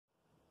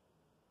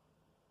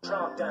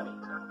Trump dummy.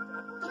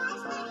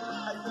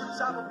 Hey,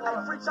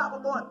 free chopper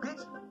boy,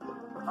 bitch.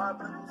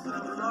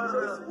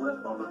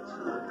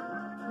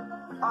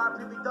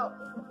 RPB dope.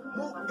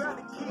 Mook got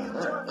the kid.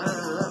 I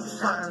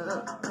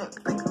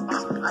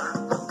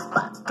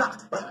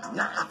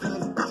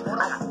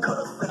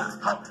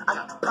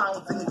got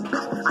pounds in this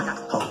bitch. I got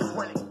hoes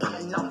running in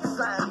and I'm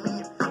slime in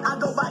it. I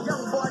go by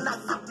young boy and I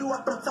zip you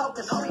up and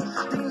talking shit.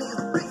 These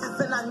niggas bitches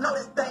and I know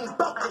that they ain't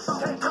broke this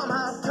shit. Can't come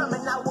how I'm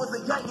coming. I was a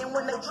youngin'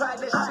 when they tried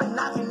this shit.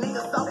 Knocking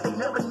niggas off. They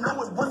never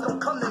knew it was gonna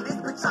come to this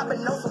bitch. I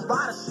been on some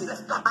rider shit.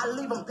 I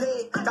leave them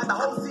dead. Got the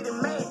whole city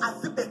mad. I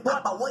zip that boy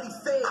by what he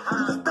said.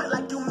 You just felt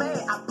like you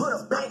mad. I put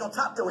a bag on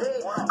top your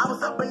head. I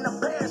was up in the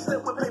bed,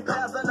 slept with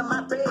PayPals under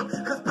my bed.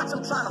 Cause bitch,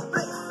 I'm trying to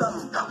flex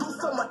something. Do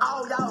something with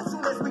all y'all. As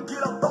soon as we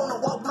get up on the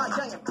walk, my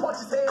youngin' punch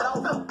his head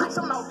off. Bitch,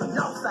 I'm out the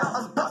north side.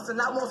 I'm bustin',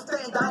 I won't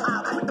stand down.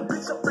 I put the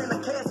bitch up in the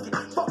casket.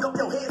 Fuck up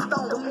your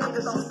headstone. Them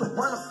niggas used to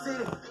run a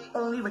city.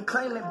 Don't even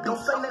claim that.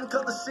 Don't say nothing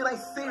cause the shit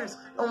ain't serious.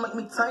 Don't make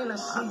me tame that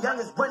shit.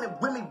 Youngins running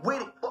with me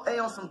with it. They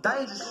on some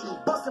danger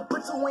shit. Bustin',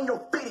 put you in your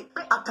fitted.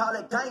 I call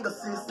that gang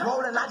assist.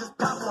 Rollin', I just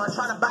pop one.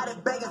 Tryna buy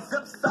that bag and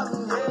zip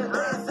something. Yeah,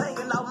 bands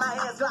hanging off my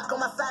ass. Lock on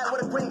my side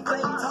with a green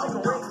flame.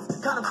 Talking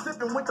records. Kind of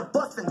sipping with the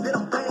bustin'. Then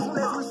I'm bang. Soon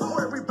as we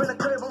swear, we been a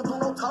curve. Don't do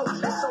no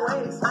talking. That's your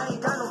ass. I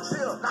ain't got no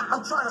chill.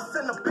 I'm tryna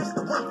send a bitch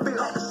to Winfield.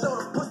 Had to show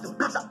the pussy.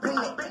 Bitch, I been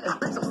that. And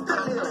bitch, I'm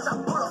still here. Bitch, I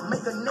put up.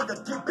 Make a nigga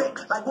get back.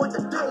 Like what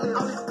the deal is.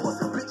 All these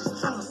pussy bitches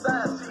choosing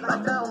sides.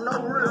 Like I don't know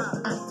real.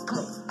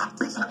 Come on.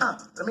 Bitch,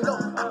 let me go.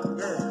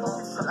 Yeah.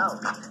 Chill out.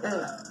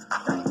 Yeah.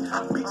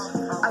 Bitch,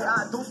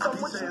 I do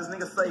something with you.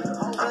 Nigga say.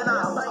 And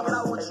I'll bang it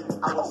out with you.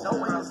 I won't know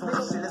when this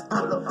nigga shit is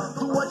pull up.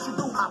 Do what you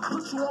do. I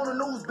put you on the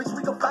news. Bitch,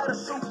 we can fight or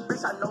shoot.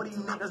 Bitch, I know these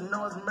niggas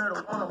know it's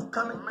murder when I'm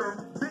coming through.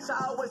 Bitch,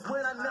 I always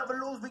win. I never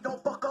lose. We gon'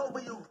 fuck over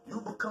you.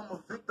 You become a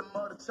victim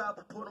of the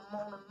chopper. Put them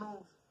on the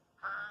news.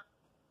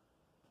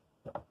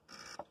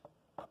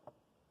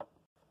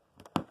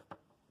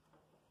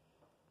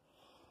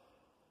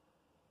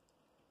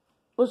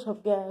 What's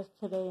up, guys?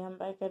 Today I'm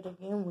back at it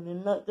again with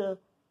another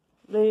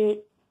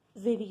lit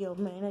video,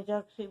 man. As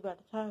y'all can see by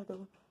the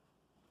title.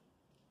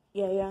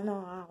 Yeah, y'all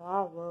know how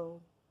I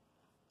roll.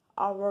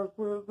 I work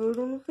real good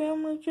on the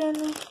family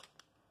channel.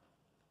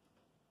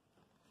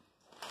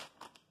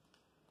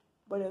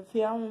 But if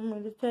y'all want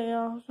me to tell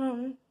y'all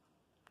something,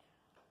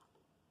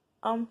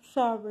 I'm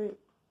sorry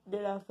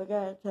that I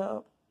forgot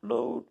to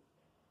upload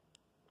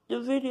the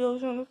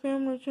videos on the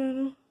family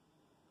channel.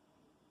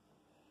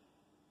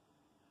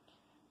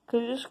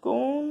 Cause it's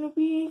going to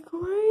be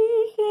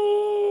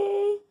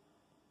crazy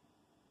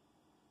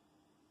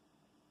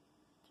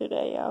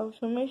today, y'all.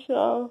 So make sure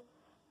y'all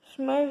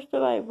smash the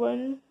like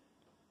button.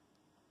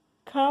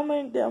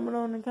 Comment down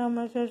below in the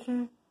comment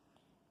section.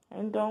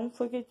 And don't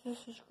forget to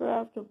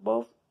subscribe to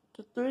both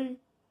the 3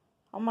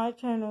 on my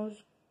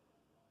channels.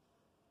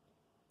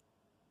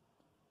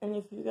 And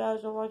if you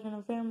guys are watching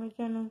a family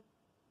channel,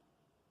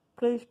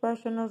 please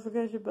press the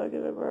notification bell.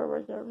 Give it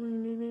right there.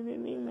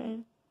 Me,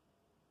 man.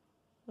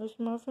 That's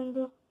my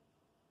finger.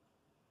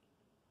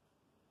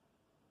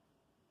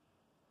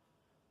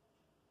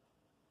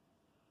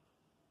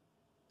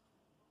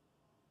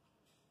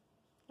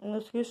 And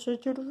let's get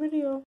straight to the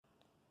video.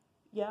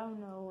 Y'all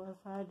know if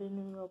I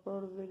didn't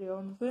upload a video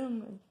on the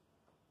family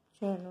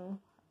channel,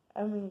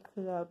 I mean,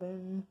 cause I've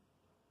been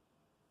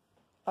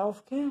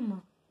off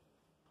camera.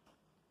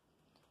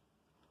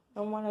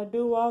 And when I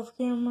do off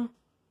camera,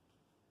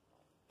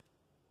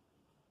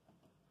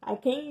 I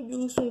can't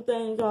do some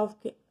things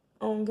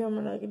on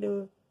camera like I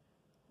do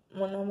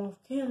when I'm off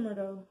camera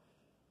though.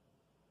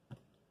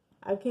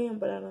 I can,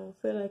 but I don't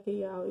feel like it,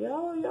 y'all.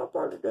 Y'all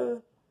part of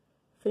the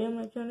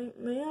family channel.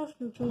 Man, y'all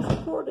some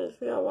supporters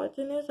for y'all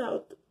watching this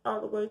all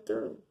the way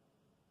through.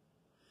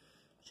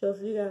 So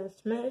if you guys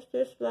smash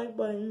this like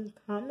button,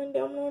 comment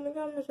down below in the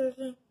comment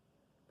section.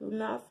 Do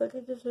not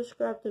forget to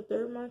subscribe to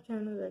 3 of my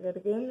channels. I got a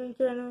gaming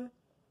channel.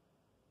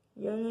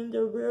 Youngin'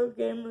 the Real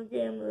Gamer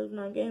is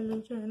my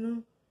gaming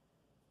channel.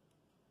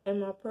 And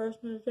my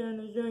personal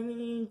channel is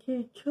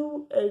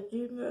youngin2 at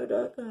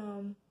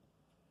gmail.com.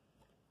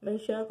 Make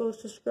sure y'all go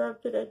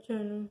subscribe to that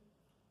channel.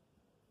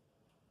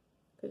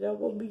 Cause I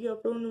will be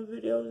uploading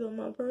videos on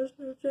my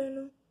personal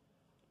channel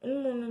in the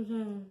morning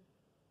time.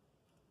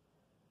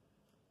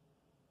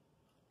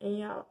 And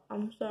y'all,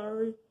 I'm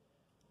sorry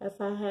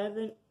if I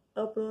haven't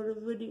uploaded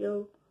a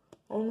video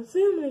on the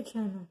family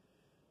channel.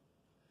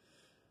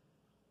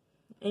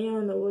 And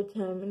y'all know what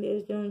time it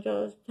is, don't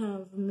y'all? It's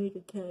time for me to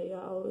tell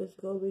y'all it's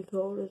gonna be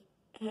cold as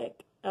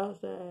heck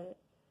outside.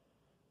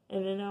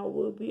 And then I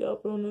will be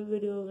uploading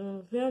videos on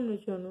the family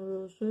channel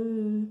real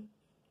soon.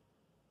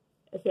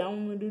 If y'all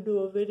want me to do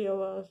a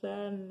video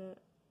outside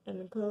in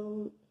the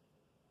cold,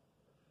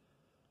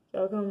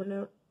 y'all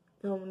comment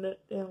down below in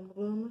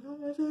the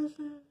comment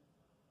section.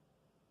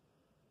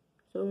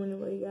 So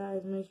anyway,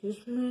 guys, make sure you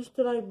smash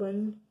the like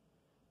button.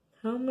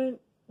 Comment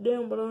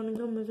down below in the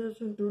comment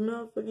section. Do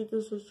not forget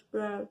to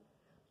subscribe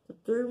to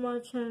 3 of my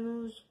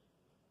channels.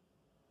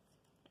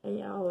 And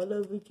y'all, I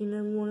love each and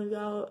every one of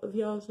y'all. If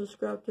y'all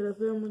subscribe to the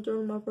family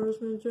channel, my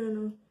personal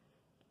channel,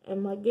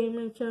 And my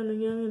gaming channel,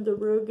 Young and the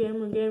Real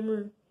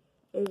Gamer,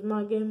 is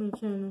my gaming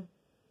channel.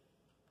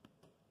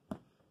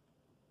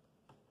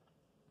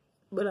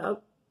 But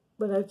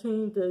I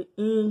changed the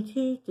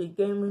ENT to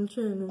gaming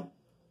channel.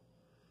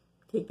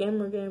 To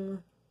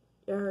Gamer.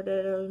 Y'all heard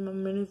that? That was my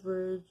mini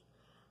fridge.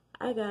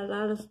 I got a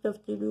lot of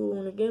stuff to do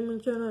on the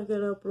gaming channel. I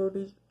gotta upload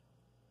these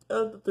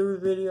other 3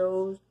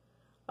 videos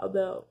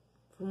about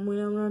from when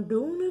I'm not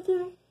doing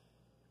anything.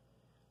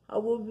 I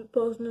will be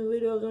posting the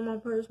videos on my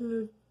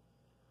personal,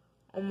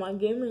 on my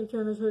gaming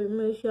channel, so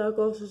make sure y'all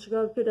go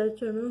subscribe to that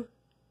channel.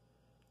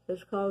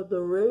 It's called The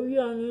Real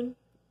Youngin.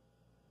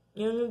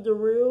 Youngin the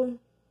Real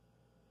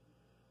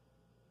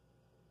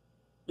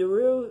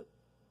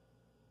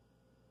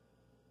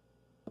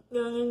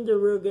Youngin the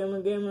Real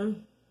Gamer.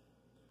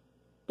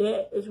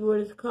 That is what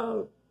it's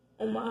called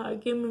on my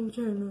gaming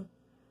channel.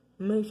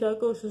 Make sure y'all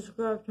go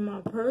subscribe to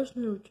my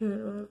personal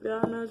channel. If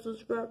y'all not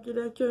subscribed to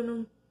that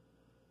channel,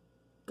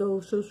 go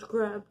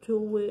subscribe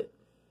to it.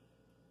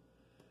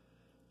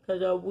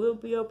 Because I will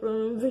be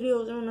uploading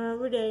videos on there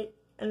every day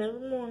and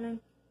every morning.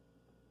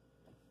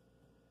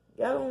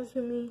 Y'all gonna see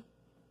me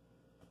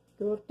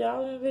do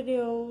 1,000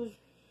 videos.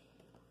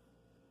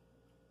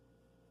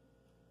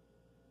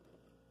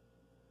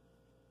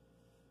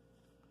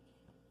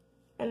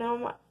 And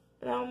I'm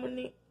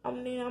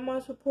gonna need all my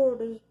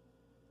supporters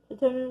to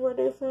tell me where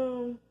they're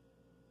from.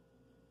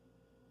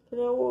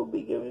 Because I will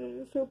be giving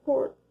them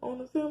support on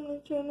the family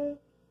channel.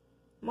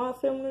 My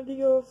family to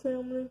your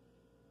family.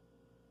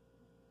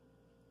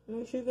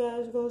 Make sure you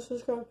guys go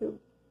subscribe to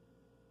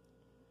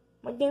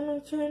my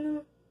gaming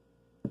channel,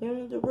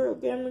 Young the Real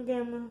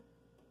Gamer.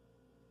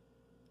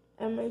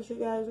 And make sure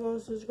you guys go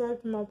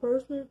subscribe to my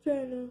personal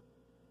channel.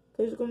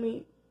 Because it's going to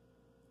be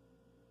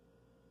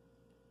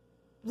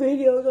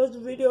videos after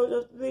videos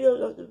after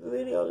videos after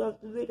videos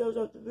after videos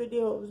after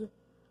videos.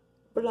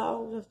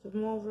 Vlogs after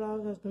more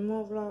vlogs after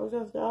more vlogs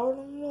after all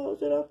the vlogs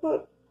that I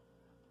put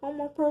on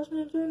my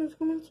personal channel is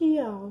coming to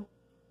y'all.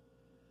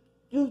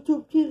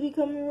 YouTube TV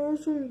coming real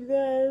soon, you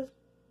guys.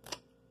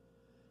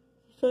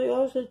 So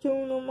y'all stay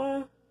tuned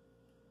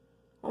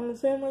on the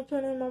family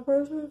channel, my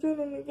personal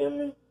channel, you get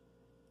me?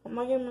 On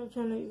my gaming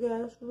channel, you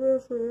guys, for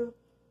real.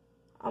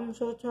 I'm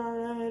so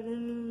tired, I hadn't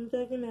even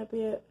taken a nap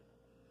yet.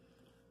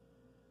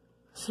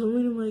 So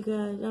anyway,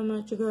 guys, I'm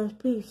at you guys.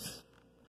 Peace.